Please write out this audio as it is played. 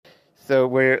So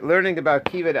we're learning about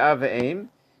Kibbud Av V'Eim,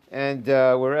 and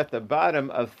we're at the bottom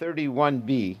of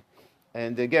 31b.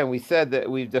 And again, we said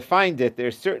that we've defined it.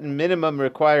 There's certain minimum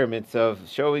requirements of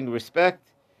showing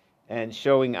respect and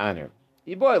showing honor.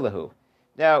 Iboilahu.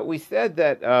 Now, we said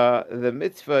that the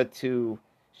mitzvah to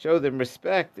show them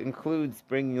respect includes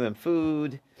bringing them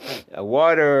food,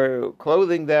 water,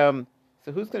 clothing them.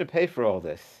 So who's going to pay for all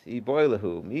this?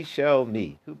 Iboilahu. Michel,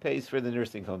 me. Who pays for the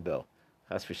nursing home bill?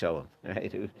 Chas v'shalom,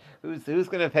 right? Who's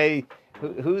going to pay?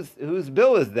 Whose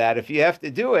bill is that? If you have to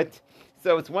do it,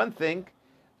 so it's one thing,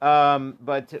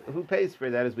 but who pays for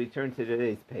that? As we turn to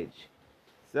today's page,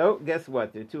 so guess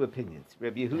what? There are two opinions.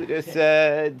 Rabbi Yehuda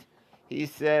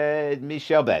said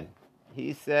Michel Ben.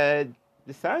 He said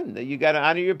the son that you got to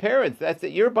honor your parents. That's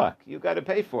it, your buck. You got to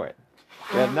pay for it.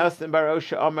 Rav Nosson bar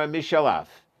Osha Amar Michel Av.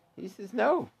 He says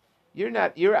no, you're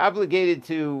not. You're obligated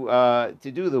to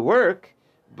do the work.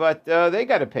 But they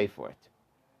got to pay for it.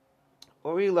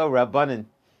 Orilo Rabbanan,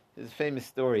 there's a famous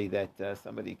story that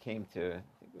somebody came to, I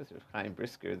think it was Chaim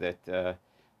Brisker, that,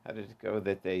 how did it go,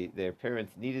 that their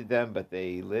parents needed them, but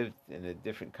they lived in a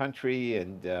different country,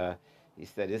 and he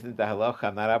said, isn't the halacha,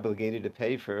 I'm not obligated to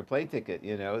pay for a plane ticket,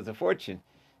 it's a fortune.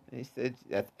 And he said,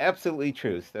 that's absolutely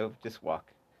true, so just walk.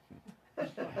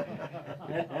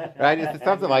 Right? It's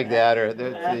something like that, or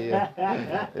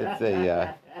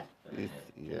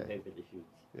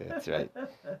that's right.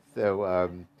 So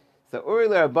Uri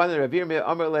leRabbanan Rav Yirmiyah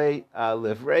Amar le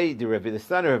Livrei de Rav, the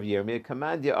son of Yirmiyah,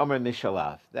 Commandia Amar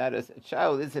Mishalav. That is, a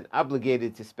child isn't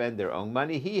obligated to spend their own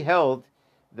money. He held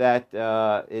that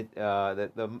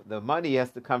that the money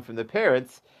has to come from the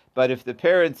parents. But if the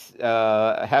parents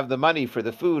have the money for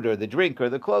the food or the drink or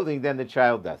the clothing, then the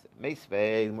child does it.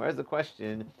 Meisvei. Where's the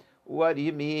question? What do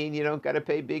you mean you don't got to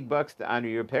pay big bucks to honor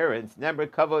your parents? Never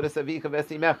kavod asavicha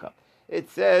v'esimecha. It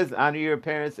says, honor your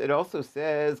parents. It also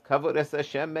says, kavod es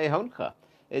Hashem mehoncha.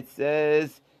 It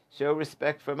says, show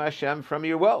respect from Hashem from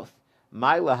your wealth.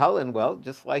 My lahalin, well,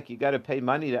 just like you got to pay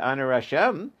money to honor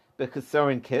Hashem, because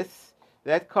sorin kiss,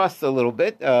 that costs a little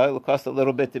bit. It'll cost a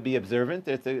little bit to be observant.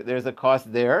 There's a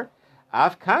cost there.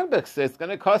 Af kanbeks, it's going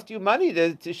to cost you money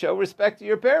to show respect to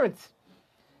your parents.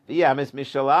 V'yamis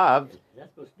mishalav. Is that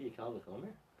supposed to be a kal v'chomer?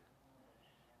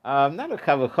 Not a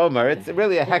kavachomer, it's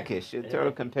really a hekish. The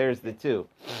Torah compares the two.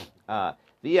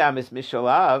 V'yamis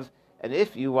mishalav, and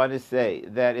if you want to say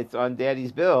that it's on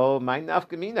daddy's bill, mein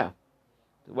nafkamina.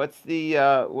 What's the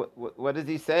what is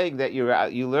he saying that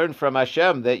you learn from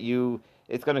Hashem that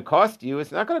it's going to cost you?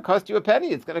 It's not going to cost you a penny.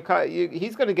 It's going to cost you.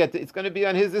 He's going to get. It's going to be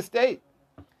on his estate.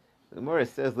 The Gemara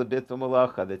says lebit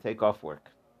malacha, they take off work.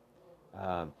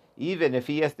 Even if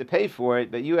he has to pay for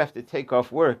it, but you have to take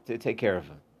off work to take care of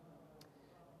him.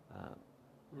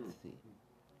 Let's see.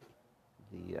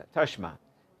 The Tashma.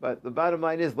 But the bottom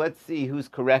line is, let's see who's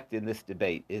correct in this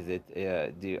debate. Is it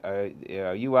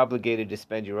are you obligated to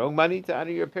spend your own money to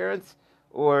honor your parents,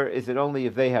 or is it only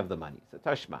if they have the money? So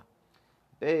Tashma.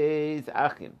 Beis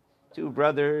Achim, two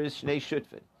brothers, Shnei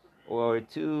Shutfin, or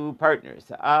two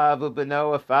partners, Av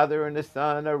Beno, a father and a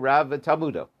son, a Rav, a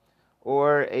Talmudo,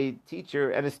 or a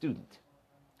teacher and a student.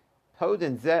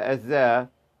 Podin Zeh Azeh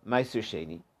Meiser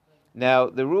Sheni. Now,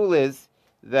 the rule is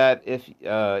that if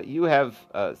you have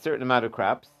a certain amount of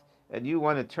crops and you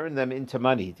want to turn them into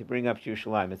money to bring up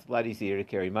Yerushalayim, it's a lot easier to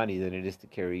carry money than it is to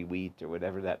carry wheat or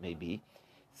whatever that may be.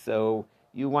 So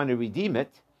you want to redeem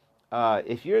it.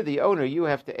 If you're the owner, you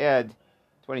have to add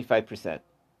 25%.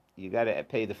 You got to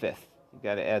pay the fifth. You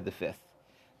got to add the fifth.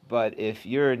 But if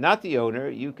you're not the owner,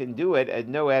 you can do it at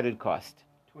no added cost.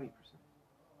 20%.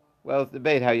 Well, it's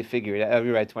debate how you figure it out.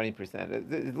 You're right,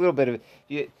 20%. It's a little bit of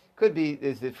could be,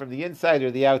 is it from the inside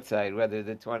or the outside? Whether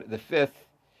a fifth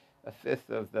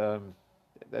of the,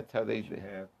 that's how they do.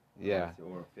 Yeah.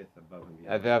 Or a fifth above and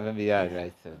beyond. Above and beyond,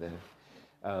 right? So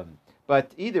then,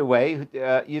 but either way,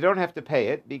 you don't have to pay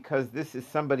it because this is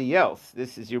somebody else.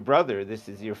 This is your brother. This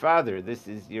is your father. This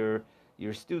is your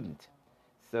student.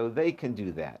 So they can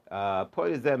do that.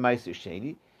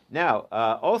 Now,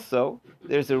 also,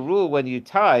 there's a rule when you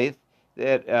tithe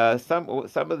that some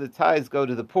of the tithes go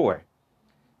to the poor.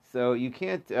 So you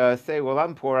can't say, well,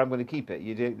 I'm poor, I'm going to keep it.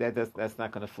 That's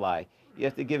not going to fly. You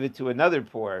have to give it to another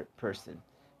poor person.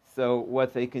 So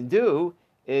what they can do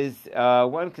is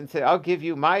one can say, I'll give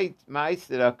you my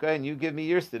tzedakah and you give me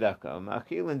your tzedakah.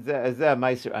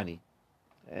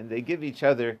 And they give each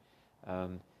other.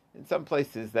 In some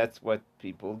places, that's what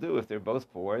people do if they're both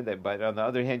poor. But on the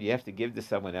other hand, you have to give to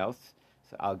someone else.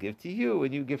 So I'll give to you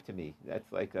and you give to me.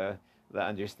 That's like the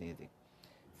understanding.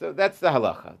 So that's the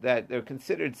halacha, that they're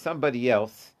considered somebody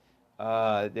else.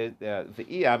 And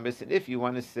if you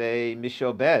want to say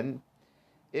Mishal Ben,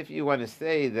 if you want to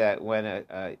say that when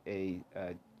a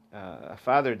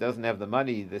father doesn't have the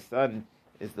money, the son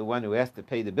is the one who has to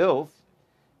pay the bills.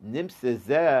 It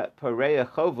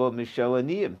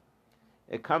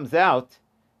comes out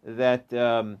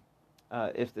that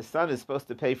if the son is supposed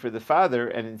to pay for the father,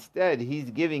 and instead he's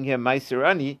giving him Meiser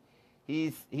Ani,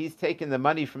 he's taking the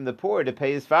money from the poor to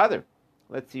pay his father.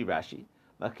 Let's see Rashi.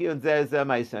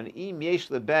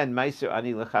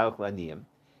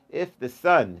 If the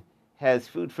son has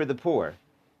food for the poor,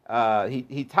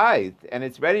 he tithed, and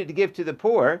it's ready to give to the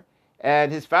poor,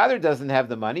 and his father doesn't have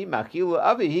the money, machilu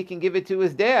avi, he can give it to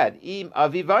his dad. Im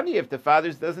avivani, if the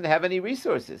father doesn't have any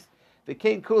resources.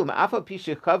 V'kein kulam afa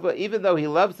pishachava, even though he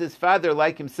loves his father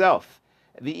like himself.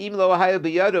 V'im lo ahayu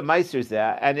biyado meiser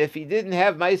zeh, and if he didn't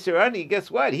have meiser ani, guess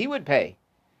what? He would pay,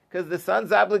 because the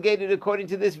son's obligated, according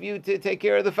to this view, to take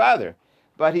care of the father.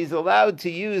 But he's allowed to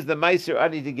use the meiser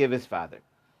ani to give his father.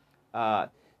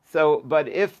 But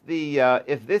if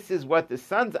this is what the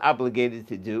son's obligated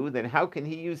to do, then how can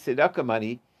he use tzedakah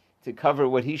money to cover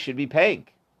what he should be paying?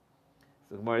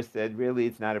 So Gemara said, really,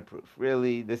 it's not a proof.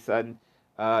 Really, the son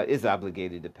is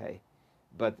obligated to pay,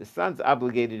 but the son's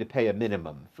obligated to pay a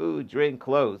minimum: food, drink,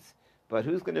 clothes. But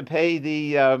who's going to pay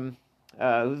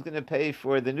who's going to pay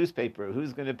for the newspaper?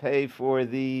 Who's going to pay for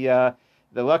the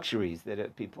luxuries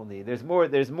that people need?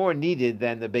 There's more needed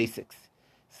than the basics.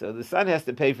 So the son has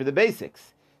to pay for the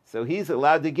basics. So he's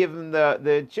allowed to give him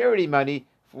the charity money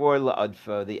for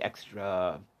la'adfa, the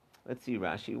extra. Let's see,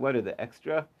 Rashi, what are the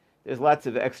extra? There's lots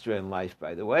of extra in life,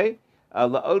 by the way.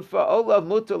 La'adfa olav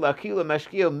muta la'chila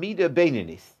mashkil mida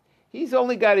beinanis. He's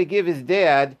only got to give his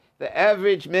dad the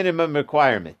average minimum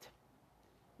requirement.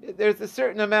 There's a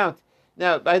certain amount.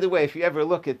 Now, by the way, if you ever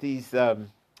look at these,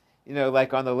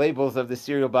 like on the labels of the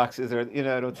cereal boxes, or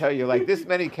it'll tell you like this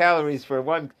many calories for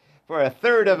a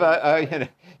third of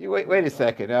you wait a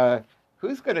second.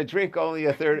 Who's going to drink only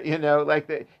a third? Like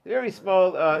the very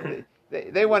small.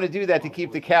 They want to do that to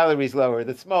keep the calories lower,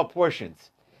 the small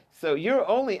portions. So you're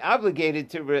only obligated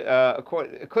to.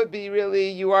 It could be really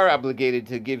you are obligated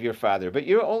to give your father, but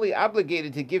you're only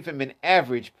obligated to give him an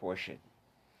average portion.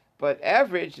 But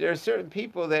average, there are certain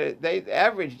people that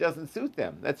average doesn't suit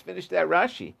them. Let's finish that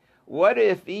Rashi. What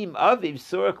if im aviv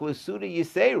sorak lusuda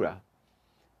yisera?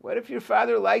 What if your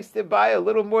father likes to buy a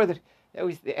little more than...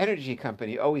 The energy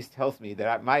company always tells me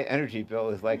that my energy bill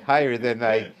is like higher than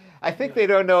I think they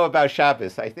don't know about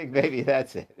Shabbos. I think maybe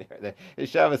that's it. In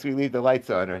Shabbos we leave the lights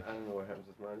on. I don't know what happens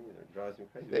with money. It drives me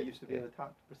crazy. They used to be in the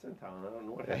top percentile, and I don't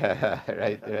know what happened.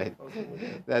 Right.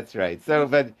 That's right. So,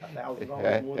 but...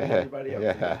 $1,000 more than everybody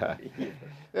else.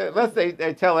 Unless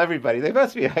they tell everybody. They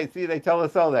must be. I see they tell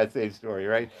us all that same story,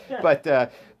 right? But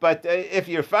if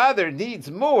your father needs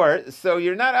more, so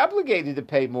you're not obligated to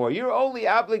pay more. You're only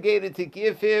obligated to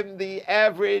give him the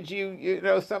average.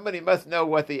 Somebody must know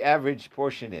what the average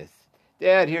portion is.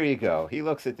 Dad, here you go. He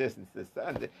looks at this and says,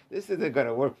 son, this isn't going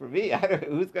to work for me.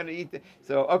 Who's going to eat this?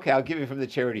 So, okay, I'll give you from the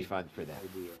charity fund for that.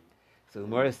 So the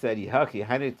Gemara said, Yihaki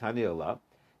hanu tani olah.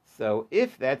 So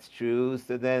if that's true,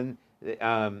 so then we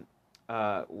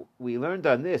learned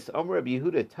on this, Omer Rabbi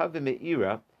Yehuda Tavim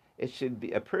Me'ira,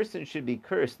 a person should be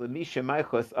cursed, L'misha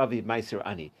Maichos Aviv Meiser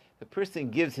Ani. The person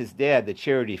gives his dad the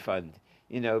charity fund,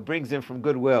 brings him from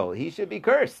goodwill. He should be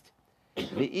cursed.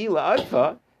 Ve'ila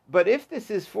Adfa. But if this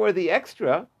is for the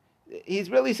extra, he's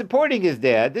really supporting his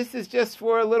dad. This is just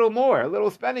for a little more, a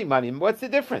little spending money. What's the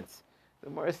difference? The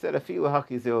Gemara said, it's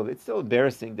still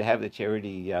embarrassing to have the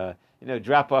charity,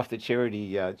 drop off the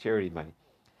charity money.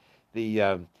 They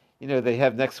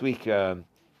have next week,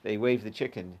 they wave the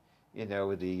chicken,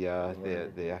 with the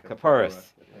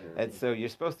kaparas. And so you're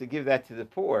supposed to give that to the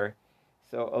poor.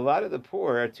 So a lot of the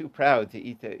poor are too proud to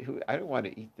eat I don't want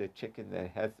to eat the chicken that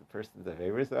has the person's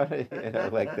aveiros on it,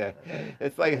 like that.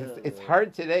 It's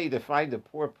hard today to find a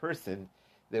poor person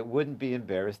that wouldn't be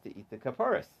embarrassed to eat the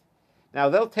kaparas. Now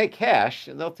they'll take cash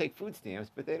and they'll take food stamps,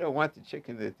 but they don't want the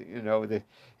chicken that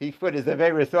he put his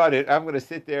aveiros on it. I'm going to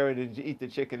sit there and eat the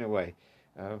chicken away,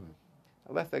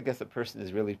 unless I guess a person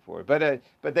is really poor. But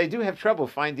they do have trouble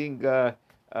finding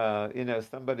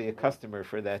somebody, a customer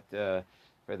for that.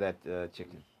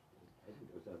 Chicken. I think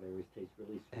those aveiros taste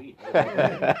really sweet.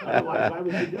 Why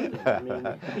would you do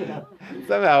that?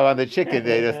 Somehow on the chicken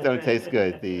they just don't taste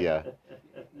good. There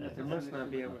must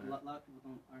not be a lot of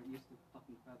people aren't used to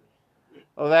plucking feathers.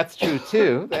 Oh, that's true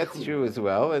too. That's true as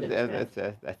well, and that's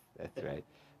right.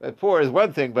 But poor is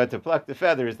one thing, but to pluck the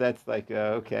feathers, that's like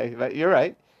okay. But you're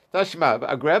right. Tashma,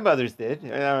 our grandmothers did.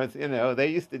 They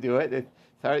used to do it.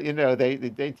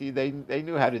 They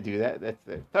knew how to do that. That's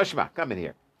Tashma, come in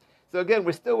here. So again,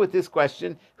 we're still with this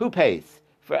question: who pays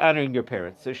for honoring your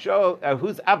parents? So show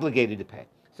who's obligated to pay.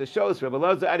 So it shows Rabbi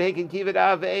Loza Adhekin Kivat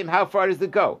Aveim. How far does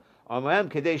it go?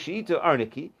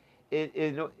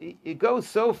 It goes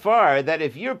so far that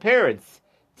if your parents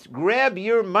grab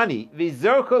your money,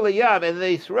 and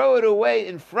they throw it away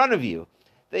in front of you,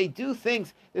 they do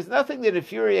things. There's nothing that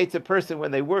infuriates a person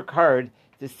when they work hard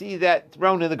to see that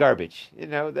thrown in the garbage.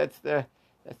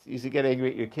 That's you should get angry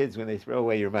at your kids when they throw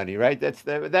away your money, right? That's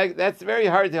very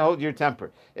hard to hold your temper.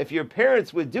 If your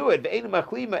parents would do it,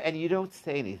 and you don't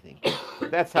say anything,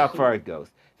 that's how far it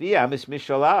goes.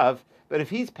 But if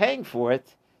he's paying for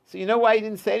it, so you know why he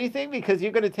didn't say anything? Because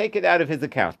you're going to take it out of his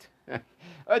account.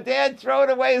 Oh, Dad, throw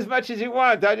it away as much as you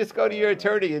want. I'll just go to your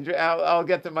attorney and I'll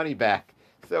get the money back.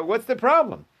 So what's the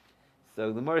problem? So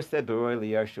the Gemara said, "Beroy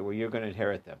liyarsha," where you're going to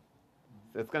inherit them.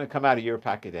 So it's going to come out of your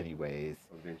pocket anyways.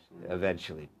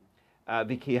 Eventually.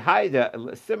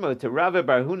 B'kihaida, similar to Rava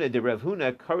Bar Huna, the Rav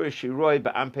Huna Korishiroi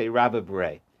Ba'ampe Rabba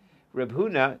B'rei. Rav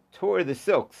Huna tore the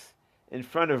silks in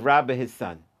front of Rabba, his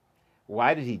son.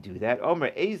 Why did he do that?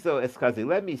 Omer Ezo Eskazi.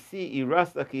 Let me see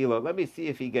Iras Akilo. Let me see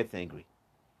if he gets angry.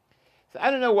 So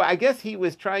I don't know why. I guess he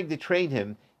was trying to train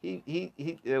him.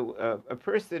 A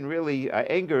person really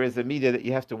anger is a media that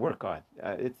you have to work on.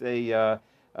 It's a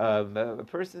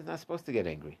person is not supposed to get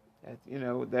angry.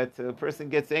 That a person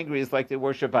gets angry is like they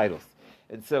worship idols.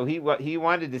 And so he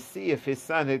wanted to see if his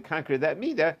son had conquered that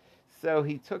midah. So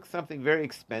he took something very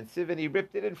expensive and he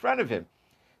ripped it in front of him.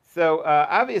 So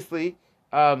obviously.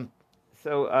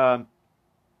 The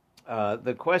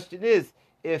question is,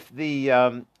 if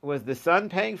was the son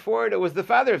paying for it or was the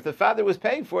father? If the father was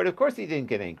paying for it, of course he didn't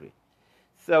get angry.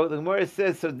 So the Gemara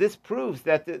says, so this proves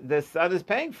that the son is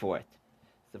paying for it.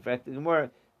 So in fact, the Gemara,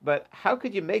 but how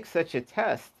could you make such a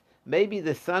test? Maybe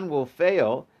the son will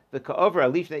fail. The ka'over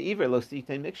alifna iver lo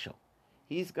sitei mikshel.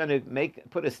 He's going to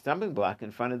put a stumbling block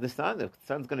in front of the son. The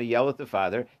son's going to yell at the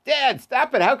father, "Dad,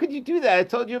 stop it! How could you do that? I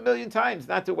told you 1,000,000 times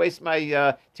not to waste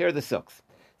my tear the silks."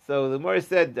 So the Gemara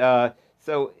said,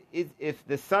 if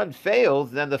the son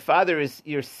fails, then the father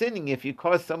you're sinning if you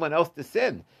cause someone else to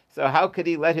sin. So how could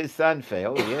he let his son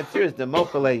fail? The answer is the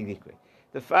mochel nikri.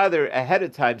 The father ahead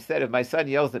of time said, if my son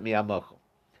yells at me, I'm mochel.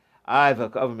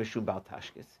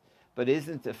 But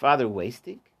isn't the father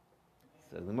wasting?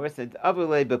 So the Gemara said,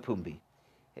 Avulei bepumbi.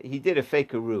 He did a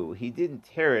fakeroo. He didn't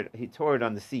tear it. He tore it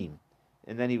on the seam,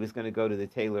 and then he was going to go to the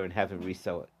tailor and have him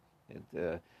resew it.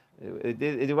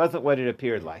 It wasn't what it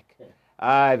appeared like.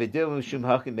 Maybe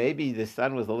the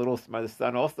son was a little smart. The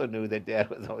son also knew that Dad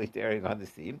was only tearing on the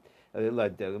seam. The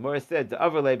Gemara said,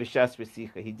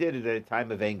 he did it at a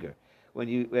time of anger.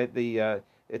 When at the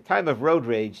time of road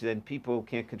rage, then people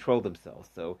can't control themselves.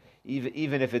 So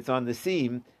even if it's on the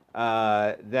seam,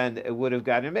 then it would have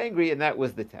gotten him angry, and that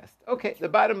was the test. Okay, the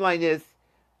bottom line is,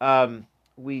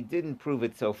 we didn't prove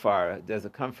it so far. Does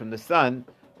it come from the son,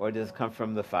 or does it come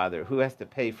from the father? Who has to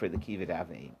pay for the kivet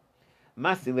avein?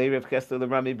 Masile Rav Kessel the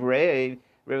Rami Brei.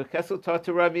 Rav Kessel taught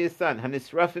to Rami his son,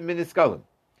 Hanisrafim Miniskolim.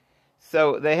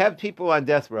 So they have people on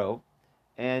death row,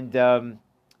 and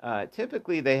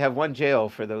typically they have one jail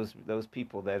for those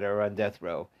people that are on death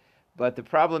row. But the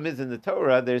problem is in the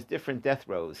Torah, there's different death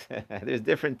rows. there's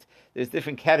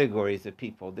different categories of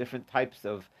people, different types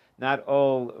of. Not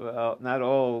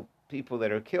all people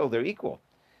that are killed are equal.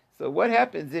 So what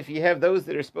happens if you have those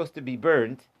that are supposed to be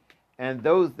burned, and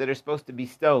those that are supposed to be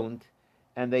stoned,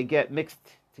 and they get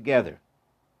mixed together?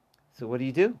 So what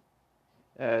do?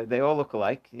 They all look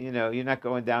alike. You're not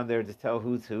going down there to tell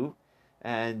who's who,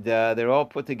 and they're all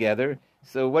put together.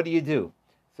 So what do?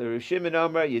 So Rav Shimon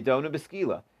Omer, Yedona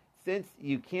Beskila. Since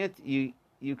you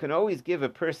can always give a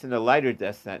person a lighter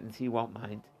death sentence, he won't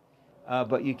mind.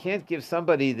 But you can't give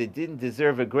somebody that didn't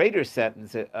deserve a greater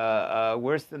sentence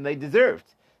worse than they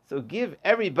deserved. So give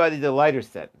everybody the lighter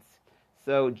sentence.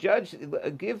 So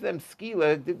give them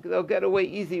skila, they'll get away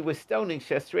easy with stoning,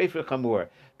 shestrefer chamur,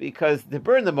 because to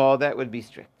burn them all, that would be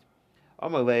strict.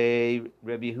 Omerle,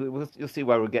 Rabbi Yehuda, you'll see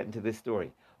why we're getting to this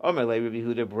story. Omerle, Rabbi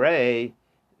Yehuda Brei,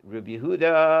 Rabbi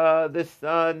Yehuda, the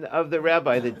son of the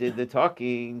rabbi that did the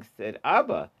talking, said,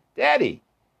 Abba, Daddy,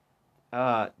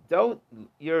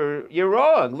 you're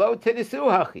wrong. Lo tenisu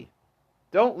hachi.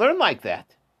 Don't learn like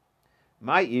that.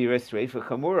 My iras reifa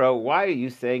chamura. Why are you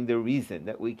saying the reason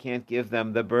that we can't give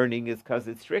them the burning is because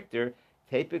it's stricter?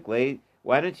 Typically,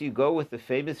 why don't you go with the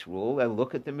famous rule and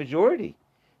look at the majority?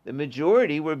 The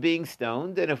majority were being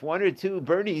stoned, and if one or two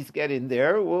burnies get in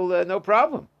there, well, no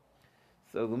problem.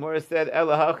 So the Gemara said,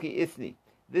 Elahachi isni.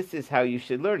 This is how you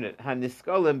should learn it.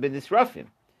 Haniskolim b'nisrafim.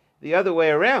 The other way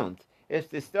around. If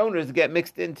the stoners get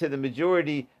mixed into the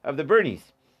majority of the burnies.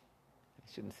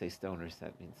 I shouldn't say stoners.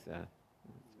 That means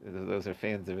those are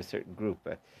fans of a certain group.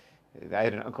 I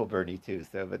had an Uncle Bernie too,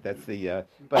 so but that's the.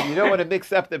 But you don't want to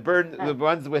mix up the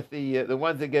ones with the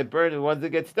ones that get burned and the ones that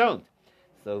get stoned.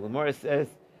 So the Gemara says,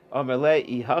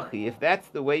 "Amalei ihachi." If that's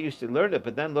the way you should learn it,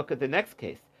 but then look at the next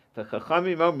case. The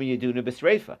Chachamim Omer Yeduna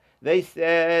B'Sreifa. They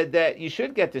said that you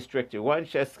should get the stricter one,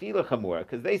 Shaschila Chamura,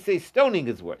 because they say stoning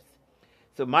is worse.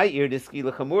 So my ear to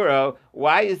Schila Chamura.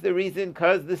 Why is the reason?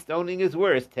 Because the stoning is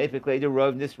worse. Typically, the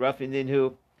Rov Nisrafin in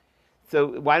who.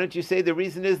 So why don't you say the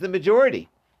reason is the majority?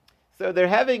 So they're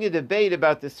having a debate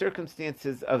about the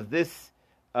circumstances of this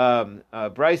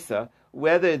brisa,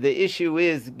 whether the issue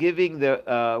is giving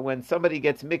the when somebody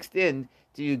gets mixed in,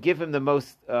 do you give him the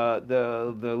most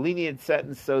the lenient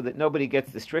sentence so that nobody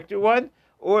gets the stricter one,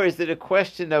 or is it a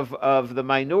question of the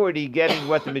minority getting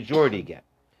what the majority get?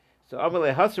 So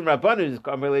Amalei Hasam Rabbanu is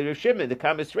Amalei Rav Shimon, the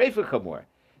Kamas Reifa Chamor.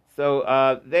 So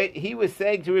he was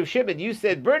saying to Rav Shimon, you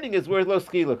said burning is worth lo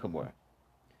skila Chamor.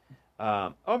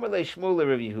 Amalei Shmuel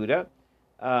Rav Yehuda.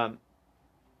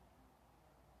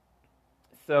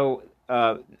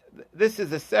 This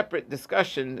is a separate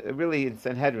discussion. Really, in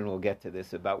Sanhedrin we'll get to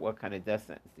this about what kind of death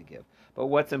sentence to give. But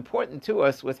what's important to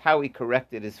us was how he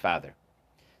corrected his father.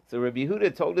 So Rabbi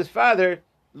Yehuda told his father,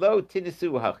 "Lo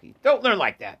tinisu hachi." Don't learn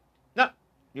like that. No,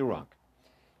 you're wrong.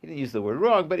 He didn't use the word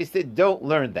wrong, but he said, "Don't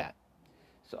learn that."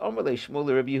 So Amalei Shmuel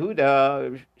Rabbi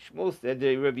Yehuda. Shmuel said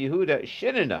to Rabbi Yehuda,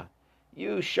 "Shinana,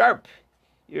 you're sharp,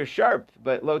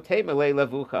 but lo teimele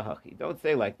levucha hachi." Don't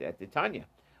say like that, Tanya.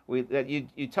 That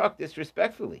you talk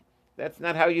disrespectfully. That's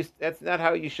not how you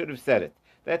should have said it.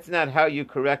 That's not how you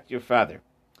correct your father.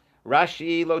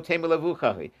 Rashi lo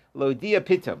temelavuchahi lo dia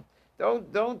pitum.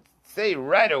 Don't say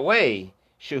right away.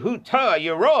 Shehu ta,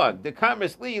 you're wrong. The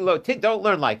kamers li lo tit. Don't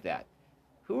learn like that.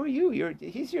 Who are you?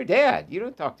 He's your dad. You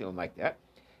don't talk to him like that.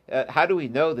 How do we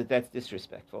know that that's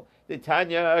disrespectful? The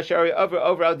Tanya Shari over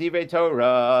al divrei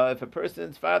Torah. If a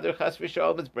person's father chas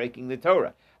v'shalom is breaking the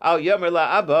Torah, al yomer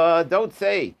la abba. Don't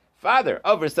say, father,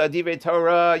 over divrei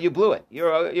Torah. You blew it.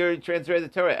 You're transgressing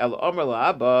the Torah. El omer la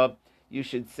abba. You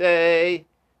should say,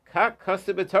 kak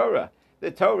kasa b'Torah.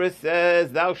 The Torah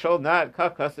says, thou shalt not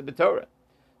kak kasa b'Torah.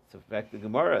 So back to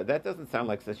Gemara. That doesn't sound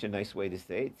like such a nice way to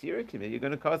say it. You're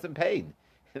going to cause him pain.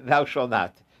 Thou shalt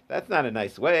not. That's not a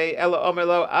nice way. Ela omer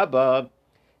lo abba.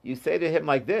 You say to him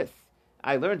like this: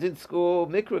 I learned in school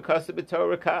mikra kasa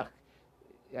b'Torah kach.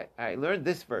 I learned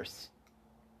this verse.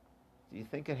 Do you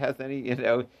think it has any?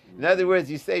 In other words,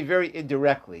 you say very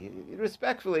indirectly,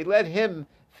 respectfully. Let him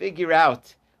figure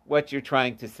out what you're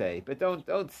trying to say, but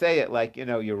don't say it like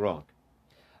you're wrong.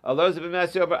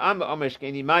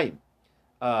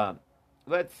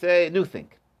 Let's say a new thing.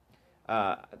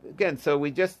 Again, so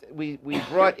we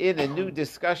brought in a new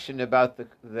discussion about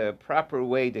the proper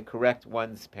way to correct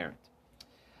one's parent.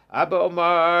 Abba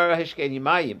Omar Heshkeni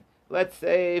Mayim. Let's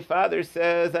say father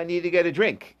says, I need to get a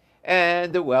drink,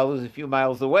 and the well is a few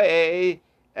miles away,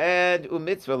 and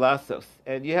umitzvah lasos,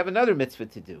 and you have another mitzvah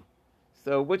to do.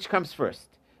 So which comes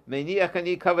first?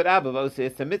 Meiniachani kavod Abba,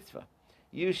 it's a mitzvah.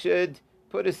 You should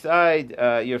put aside,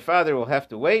 your father will have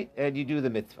to wait, and you do the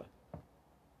mitzvah.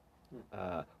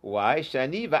 Why?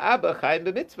 Shani va'abba chayim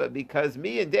b'mitzvah, because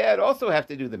me and dad also have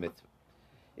to do the mitzvah.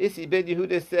 Isi ben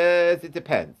Yehuda says it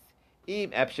depends.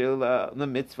 Im epshel the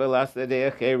mitzvah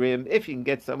lasadei acherim. If you can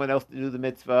get someone else to do the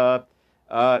mitzvah,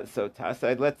 so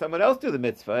Tasad let someone else do the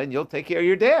mitzvah, and you'll take care of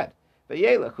your dad.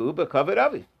 V'yelachu b'kavod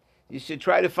aviv. You should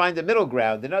try to find a middle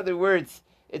ground. In other words,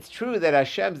 it's true that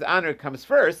Hashem's honor comes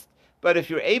first, but if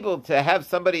you're able to have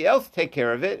somebody else take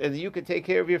care of it, and you can take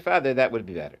care of your father, that would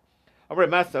be better.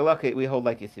 We hold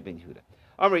like Yisib ben Yehuda.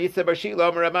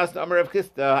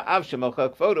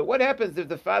 What happens if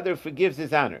the father forgives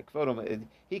his honor?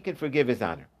 He can forgive his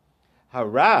honor.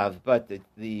 Harav, but the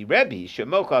Rebbe,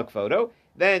 Shemochak Kvodo,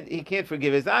 then he can't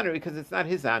forgive his honor because it's not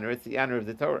his honor, it's the honor of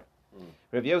the Torah.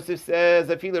 Rabbi Yosef says,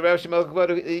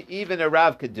 even a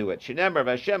Rav could do it.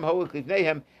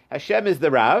 Hashem is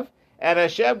the Rav, and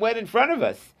Hashem went in front of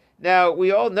us. Now,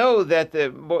 we all know that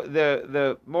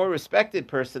the more respected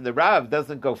person, the Rav,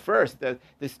 doesn't go first.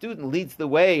 The student leads the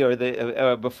way or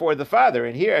before the father.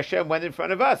 And here Hashem went in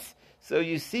front of us. So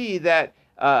you see that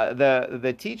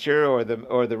the teacher or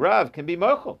the Rav can be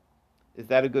mochel. Is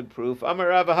that a good proof? Amar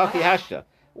Rav Haki Hasha.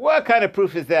 What kind of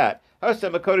proof is that?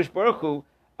 Hashem HaKadosh Baruch Hu,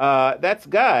 that's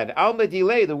God. Alma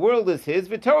delay, the world is his,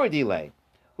 V'Torah delay.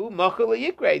 Who mochel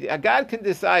yikre? God can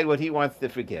decide what he wants to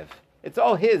forgive. It's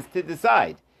all his to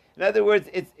decide. In other words,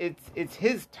 it's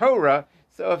his Torah.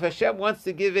 So if Hashem wants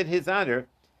to give it his honor,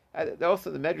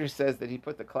 also the Medrash says that he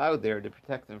put the cloud there to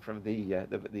protect them from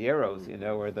the arrows,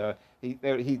 or he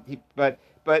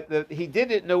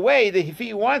did it in a way that if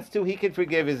he wants to, he can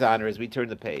forgive his honor. As we turn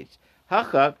the page,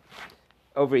 Hacha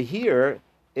over here,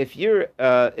 if you're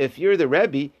the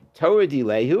Rebbe, Torah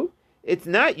dilehu, it's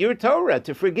not your Torah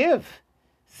to forgive.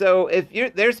 So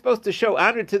if they're supposed to show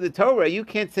honor to the Torah, you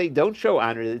can't say don't show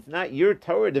honor. It's not your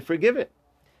Torah to forgive it.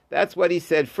 That's what he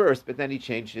said first, but then he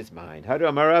changed his mind.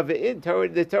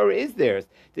 The Torah is theirs.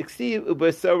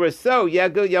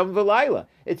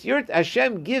 It's your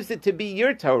Hashem gives it to be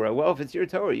your Torah. Well, if it's your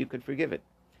Torah, you could forgive it.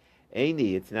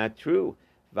 Eini, it's not true.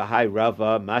 V'hai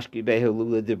Rava mashki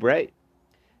behulula debrei.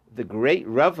 The great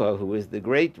Rava, who was the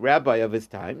great rabbi of his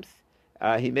times,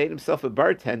 he made himself a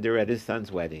bartender at his son's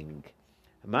wedding.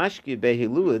 Mashki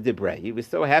behilula debrei. He was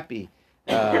so happy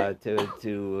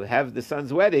to have the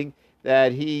son's wedding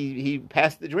that he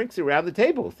passed the drinks around the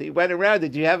tables. He went around,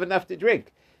 did you have enough to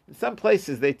drink? In some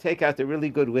places, they take out the really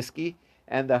good whiskey,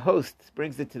 and the host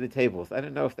brings it to the tables. I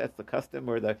don't know if that's the custom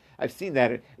or I've seen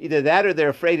that. Either that or they're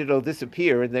afraid it'll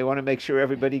disappear, and they want to make sure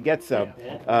everybody gets some.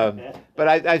 But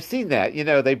I've seen that.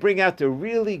 They bring out the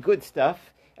really good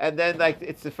stuff, and then, like,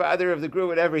 it's the father of the group,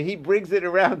 whatever, he brings it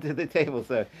around to the table.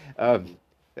 So,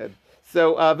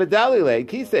 Vidalile,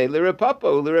 Kisei,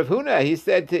 Lirapapo, Lirav Huna, he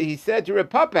said to Rav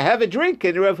Papa, have a drink,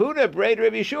 and Rav Huna, braid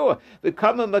Rav Yeshua,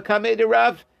 become a Makame de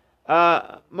Rav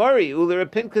Mori, Ulira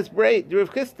Pinkas braid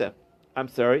Rav Kista. I'm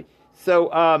sorry. So,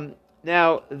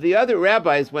 now, the other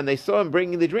rabbis, when they saw him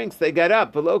bringing the drinks, they got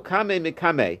up, below Kame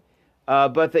Mikame,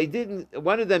 but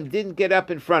one of them didn't get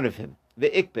up in front of him, the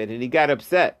Ikbid, and he got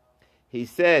upset. He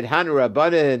said, Hanu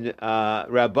Rabbanan,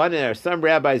 are some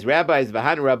rabbis, V'hanu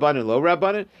Rabbanan, lo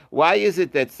Rabbanan? Why is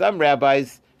it that some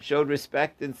rabbis showed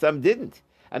respect and some didn't?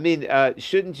 I mean,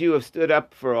 shouldn't you have stood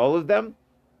up for all of them?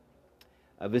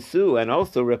 Visu, and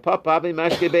also,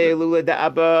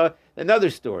 another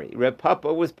story. Reb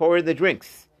Papa was pouring the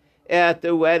drinks at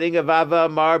the wedding of Ava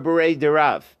Mar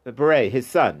Berei, his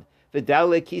son,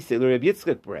 Vidale Kisel, Reb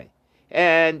Yitzchak Berei.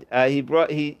 And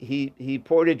he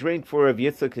poured a drink for Rav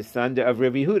Yitzchak, his son, of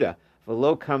Rav Yehuda.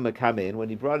 V'lo kama kame. And when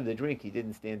he brought him the drink, he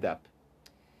didn't stand up.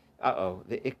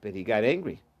 The ikbid, he got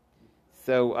angry.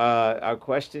 So our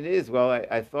question is, well,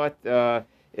 I thought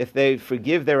if they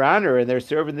forgive their honor and they're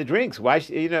serving the drinks, why?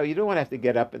 You don't want to have to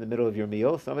get up in the middle of your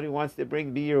meal. Somebody wants to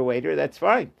be your waiter, that's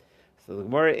fine. So the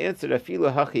Gemara answered,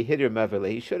 Afilu hachi hider mavale.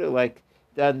 He should have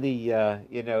done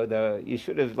you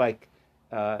should have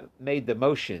made the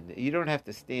motion. You don't have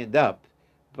to stand up,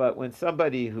 but when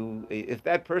if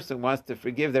that person wants to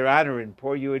forgive their honor and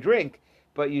pour you a drink,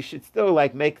 but you should still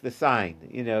make the sign.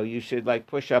 You should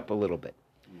push up a little bit.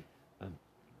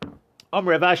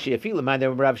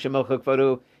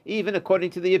 Even according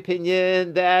to the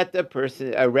opinion that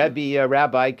a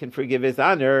rabbi can forgive his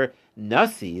honor,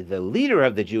 Nasi, the leader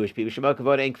of the Jewish people,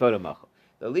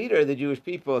 the leader of the Jewish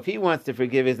people, if he wants to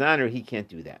forgive his honor, he can't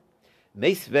do that.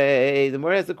 Meisvei, the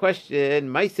more has a question.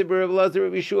 Meisibur of Lazar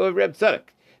of Yeshua of Reb Tzadok.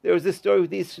 There was a story with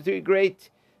these three great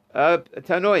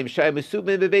Tanoim, Shai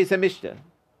Mesubim Bebeis HaMishta.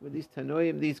 With these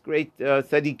Tanoim, these great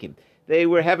Tzadikim. They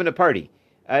were having a party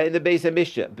in the Beis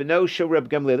HaMishta. Beno Shel Reb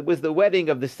Gamliel. It was the wedding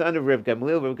of the son of Reb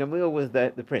Gamliel. Reb Gamliel was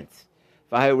the prince.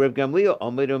 V'hai Reb Gamliel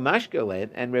Omedu Mashkelan,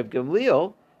 and Reb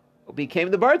Gamliel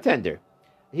became the bartender.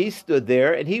 He stood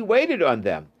there and he waited on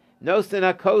them. Nosen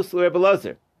HaKos Reb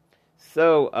Elazar.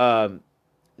 So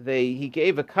he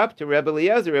gave a cup to Rebbe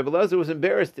Eliezer. Rebbe Eliezer was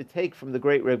embarrassed to take from the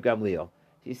great Reb Gamliel.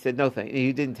 He said, no, thank you.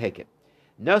 He didn't take it.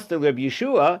 Nostal Reb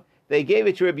Yeshua, they gave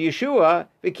it to Reb Yeshua.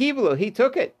 V'kibelu, he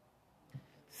took it.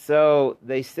 So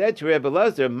they said to Rebbe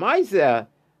Eliezer, Maza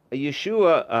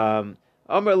Yeshua,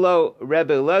 Omer lo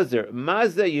Rebbe Eliezer,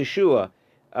 Maza Yeshua.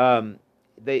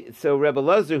 So Rebbe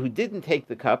Eliezer, who didn't take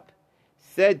the cup,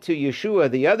 said to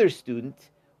Yeshua, the other student,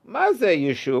 Maza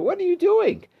Yeshua, what are you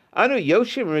doing? Anu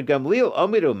Yoshim Gamliel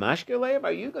Omiru Mashkeleim,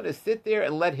 are you going to sit there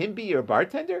and let him be your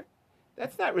bartender?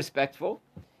 That's not respectful,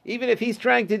 even if he's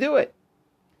trying to do it.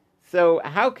 So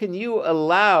how can you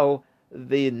allow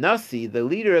the Nasi, the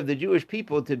leader of the Jewish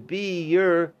people, to be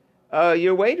your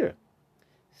waiter?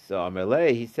 So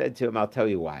Amalei, he said to him, I'll tell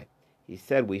you why. He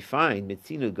said, we find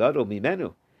Mitzinu Gadol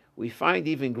Mimenu. We find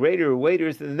even greater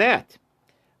waiters than that.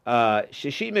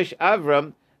 Shishimish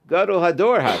Avram Gadol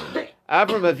Hador Havim.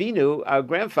 Avram Avinu,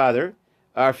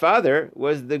 our father,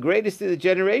 was the greatest in the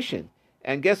generation.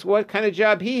 And guess what kind of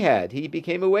job he had? He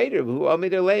became a waiter. Who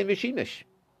Amid Alei Mishimish.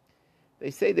 They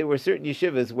say there were certain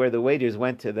yeshivas where the waiters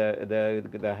went to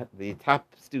the top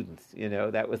students.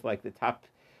 That was like the top.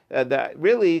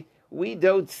 Really, we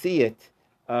don't see it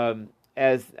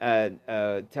as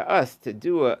to us to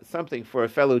do something for a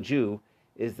fellow Jew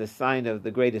is the sign of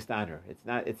the greatest honor.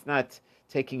 It's not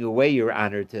taking away your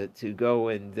honor to go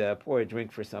and pour a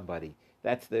drink for somebody.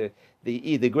 That's the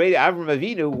great Avram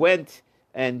Avinu went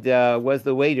and was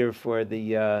the waiter for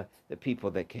the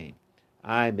people that came.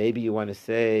 Maybe you want to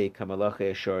say,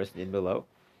 Kamalache Ashoris Ninmilo.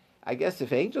 I guess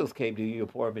if angels came to you, you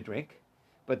pour him a drink.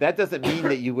 But that doesn't mean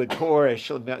that you would pour a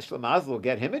Shlamazl,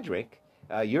 get him a drink.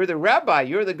 You're the rabbi,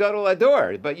 you're the Gadol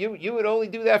Ador, but you would only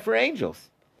do that for angels.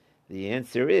 The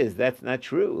answer is, that's not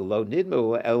true. Lo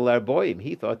nidmu el arboim.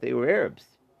 He thought they were Arabs.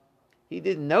 He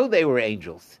didn't know they were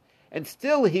angels. And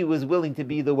still he was willing to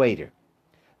be the waiter.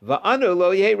 So if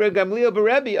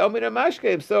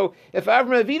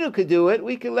Avram Avinu could do it,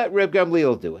 we could let Reb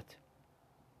Gamliel do it.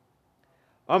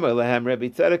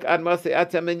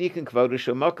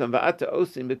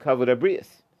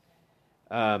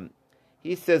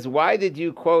 He says, why did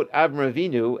you quote Avram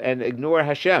Avinu and ignore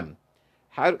Hashem?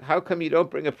 How come you don't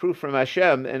bring a proof from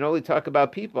Hashem and only talk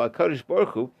about people? HaKadosh Baruch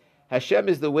Hu, Hashem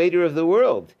is the waiter of the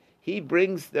world. He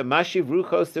brings the Mashiv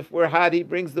Ruchos if we're hot. He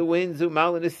brings the winds,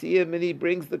 Umalanasiyim, and he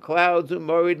brings the clouds,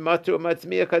 Umorid Matu,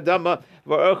 Matzmiya Kadama,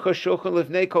 V'orcha Shulchan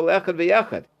Lifnei Kol Echad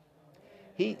V'yachad.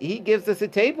 He gives us a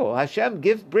table. Hashem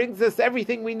brings us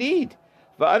everything we need.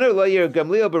 We can't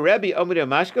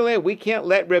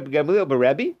let Reb Gamliel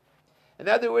Berebi. In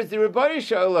other words, the Rebbeinu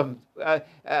Shalom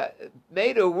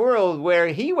made a world where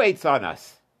he waits on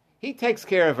us. He takes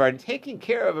care of our. Taking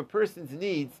care of a person's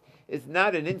needs is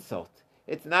not an insult.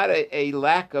 It's not a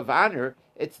lack of honor.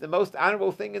 It's the most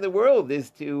honorable thing in the world is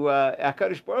to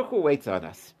HaKadosh Baruch Hu waits on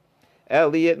us.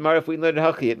 If we learn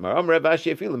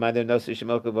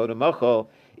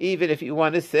even if you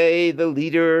want to say the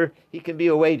leader, he can be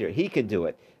a waiter. He can do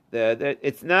it.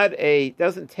 It's not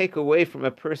doesn't take away from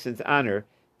a person's honor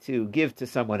to give to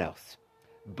someone else.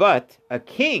 But a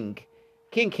king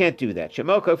can't do that.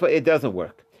 It doesn't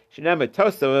work.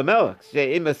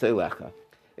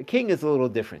 A king is a little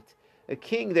different. A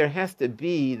king, there has to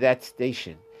be that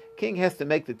station. A king has to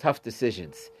make the tough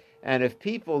decisions. And if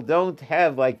people don't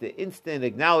have like the instant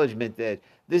acknowledgement that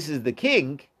this is the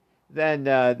king, then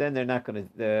they're not going to.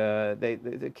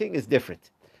 The king is different.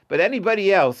 But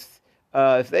anybody else,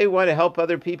 if they want to help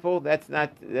other people, that's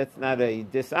not a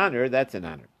dishonor. That's an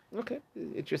honor. Okay,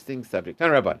 interesting subject.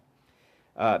 Mifnei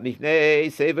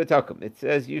Seva Takum. It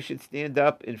says you should stand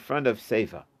up in front of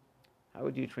Seva. How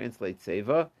would you translate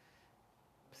Seva?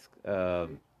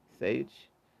 Sage.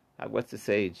 What's a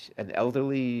sage? An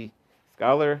elderly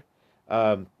scholar.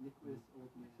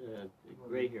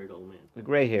 Gray-haired old man. A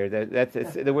gray hair.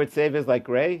 The word Seva is like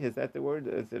gray. Is that the word?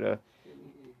 Is it a?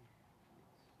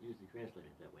 Usually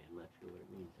translated that way. I'm not sure what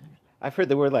it means actually. I've heard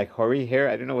the word like hoary hair.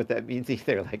 I don't know what that means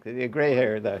either. Like the gray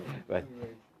hair.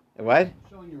 What?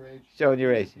 Showing your age. Showing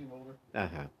your age.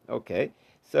 Okay.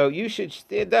 So you should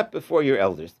stand up before your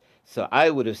elders. So I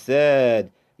would have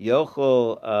said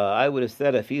Yochel. I would have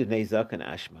said if he's Nezak and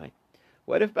Ashmai.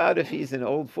 What about if he's an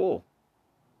old fool?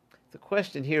 The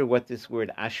question here, what this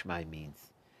word Ashmai means.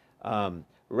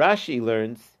 Rashi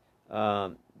learns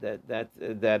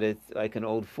that it's like an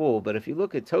old fool, but if you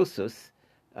look at Tosus,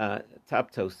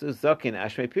 top Tosus, Zakin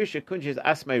Ashmai Pirsha Kunji's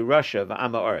Asmai Russia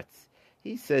V'ama Arts.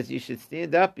 He says you should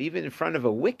stand up even in front of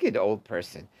a wicked old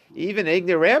person, even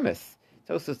ignoramus.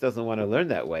 Tosus doesn't want to learn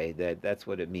that way. That's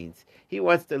what it means. He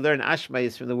wants to learn Ashmai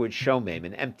is from the word shomem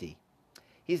and empty.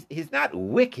 He's not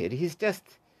wicked. He's just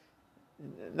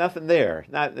nothing there.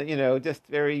 Not just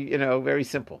very very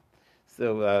simple.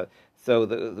 So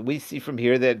we see from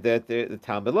here that the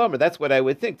Talmud Lomer. That's what I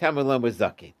would think. Talmud Lomer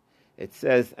Zakin. It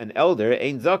says an elder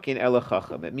ain't Zakin ela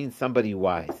chacham. It means somebody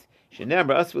wise.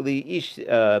 Shenamar asvuli ish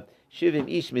shivim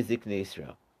ish miziknei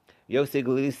Yisrael. Yosef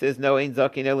Galili says no ain't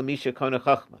Zakin ela misha kona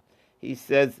chachma. He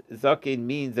says Zakin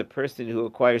means a person who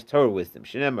acquires Torah wisdom.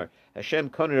 Shenamar Hashem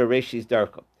kona reshis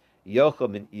darkom.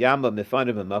 Yochel yama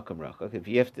mifanim v'makam rachok. If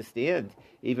you have to stand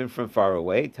even from far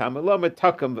away, Talmud Lomer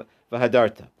takam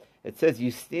v'hadarta. It says you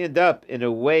stand up in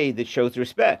a way that shows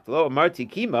respect. Lo amarti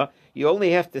kima, you only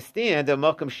have to stand a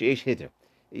malkam sheish hider.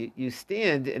 You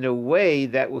stand in a way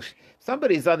that will.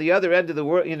 Somebody's on the other end of the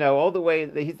world, all the way.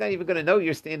 He's not even going to know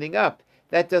you're standing up.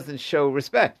 That doesn't show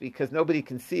respect because nobody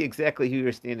can see exactly who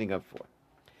you're standing up for.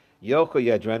 Yocho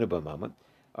yadranu b'mamon.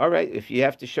 All right, if you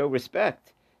have to show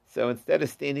respect, so instead of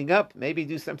standing up, maybe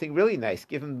do something really nice.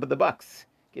 Give him the bucks.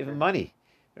 Give him money.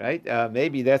 Right?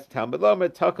 Maybe that's Talmud Lomer,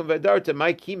 Takum Vedarta,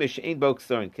 my Kimish ain't Bok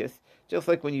Kiss. Just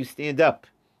like when you stand up,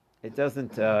 it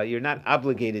doesn't, you're not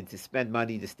obligated to spend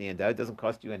money to stand up. It doesn't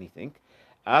cost you anything.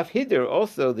 Af Hider,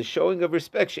 also, the showing of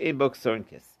respect, She'ein Bok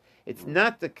Kiss. It's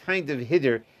not the kind of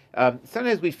Hider.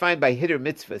 Sometimes we find by Hider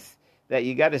mitzvahs that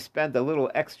you got to spend a little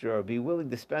extra or be willing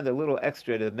to spend a little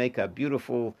extra to make a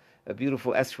beautiful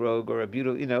esrog or a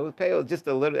beautiful, pay just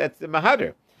a little. That's the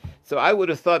mahader. So I would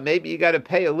have thought maybe you got to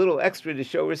pay a little extra to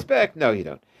show respect. No, you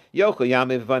don't. What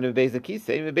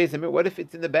if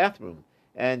it's in the bathroom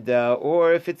and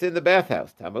or if it's in the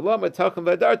bathhouse.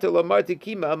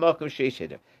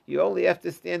 You only have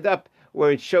to stand up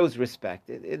where it shows respect.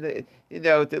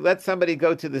 To let somebody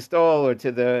go to the stall or to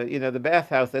the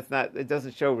bathhouse, it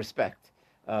doesn't show respect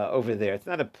over there. It's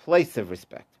not a place of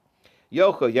respect.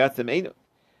 Well,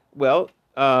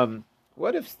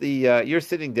 what if you're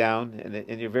sitting down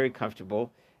and you're very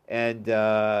comfortable, and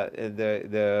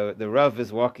the Rav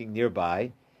is walking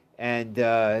nearby, and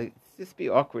it's just be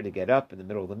awkward to get up in the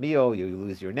middle of the meal. You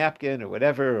lose your napkin or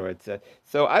whatever, or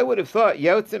so I would have thought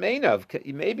Yotzim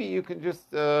Einav. Maybe you can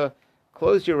just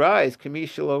close your eyes,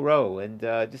 Kamishalo Ro, and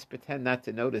just pretend not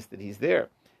to notice that he's there.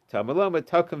 Tamaloma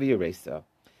Takam V'Yaresa.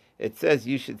 It says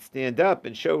you should stand up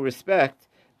and show respect,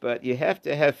 but you have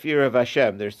to have fear of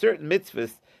Hashem. There's certain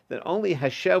mitzvahs that only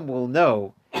Hashem will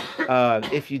know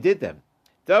if you did them.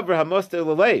 Davra Hamosta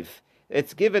L'Leiv.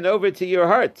 It's given over to your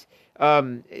heart.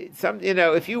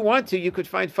 If you want to, you could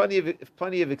find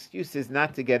plenty of excuses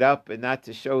not to get up and not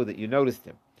to show that you noticed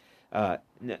him. It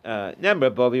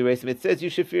says you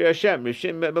should fear Hashem.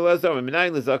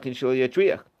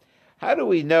 How do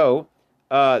we know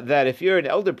that if you're an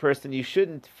elder person, you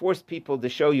shouldn't force people to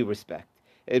show you respect?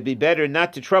 It'd be better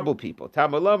not to trouble people. He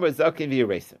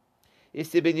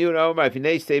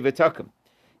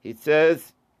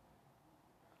says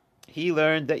he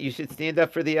learned that you should stand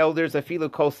up for the elders,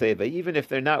 afilu kol seva, even if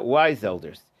they're not wise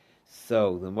elders.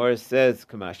 So the Gemara says,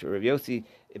 Kamasha Rav Yossi,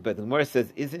 but the Gemara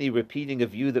says, isn't he repeating a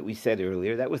view that we said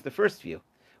earlier? That was the first view.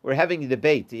 We're having a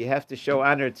debate. Do you have to show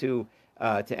honor to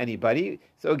anybody?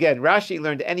 So again, Rashi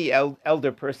learned any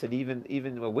elder person,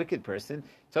 even a wicked person.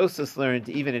 Tosfos learned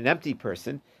even an empty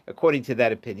person, according to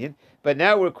that opinion. But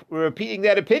now we're repeating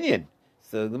that opinion.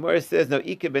 So the Gemara says, no,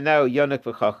 Ika benau yonak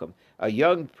v'chacham, a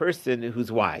young person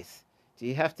who's wise. Do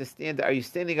you have to stand? Are you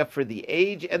standing up for the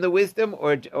age and the wisdom,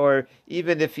 or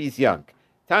even if he's young?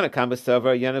 Tanakama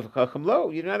Savar yonak v'chacham lo.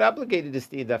 You're not obligated to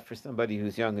stand up for somebody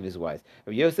who's young and is wise.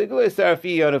 No,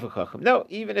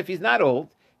 even if he's not old,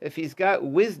 if he's got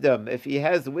wisdom, if he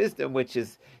has wisdom, which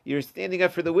is you're standing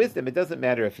up for the wisdom, it doesn't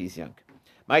matter if he's young.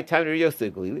 My time to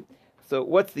Yosef. So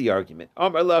what's the argument?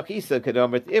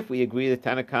 If we agree that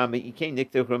Tanakama Ike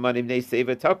Nikta Ramanim Ne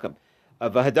Seva Takam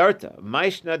Vahadarta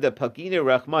Maishna the Pagina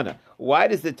Rachmana. Why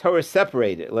does the Torah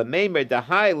separate it? Lamemer the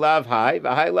high lav high,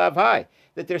 v'high lav high.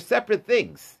 That they're separate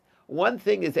things. One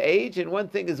thing is age and one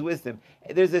thing is wisdom.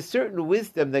 There's a certain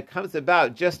wisdom that comes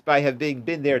about just by having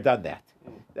been there, done that.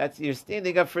 That's you're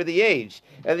standing up for the age.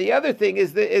 And the other thing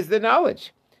is the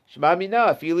knowledge. But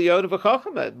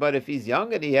if he's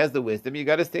young and he has the wisdom, you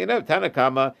got to stand up.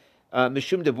 Tanakama,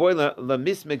 Mishum Deboy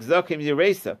Lamismik Zakim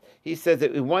Yeresa. He says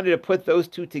that we wanted to put those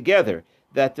two together.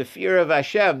 That the fear of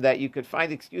Hashem, that you could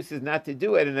find excuses not to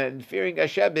do it, and fearing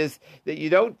Hashem is that you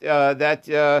don't.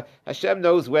 That Hashem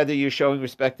knows whether you're showing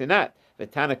respect or not.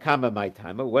 But Tanakama, my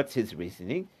timer, what's his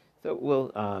reasoning? So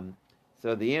we'll.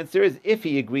 So the answer is, if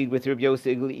he agreed with Rabbi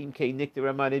Yosef,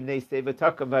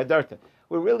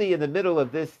 we're really in the middle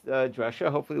of this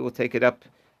drasha. Hopefully we'll take it up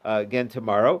again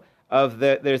tomorrow.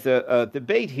 There's a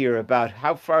debate here about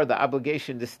how far the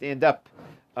obligation to stand up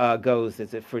goes.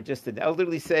 Is it for just an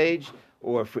elderly sage,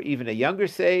 or for even a younger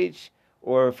sage,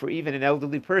 or for even an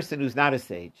elderly person who's not a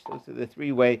sage? Those are the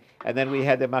three-way. And then we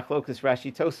had the Machlokas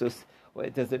Rashi Tosfos.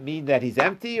 Does it mean that he's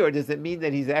empty, or does it mean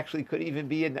that he's actually could even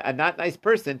be a not nice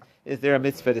person? Is there a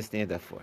mitzvah to stand up for?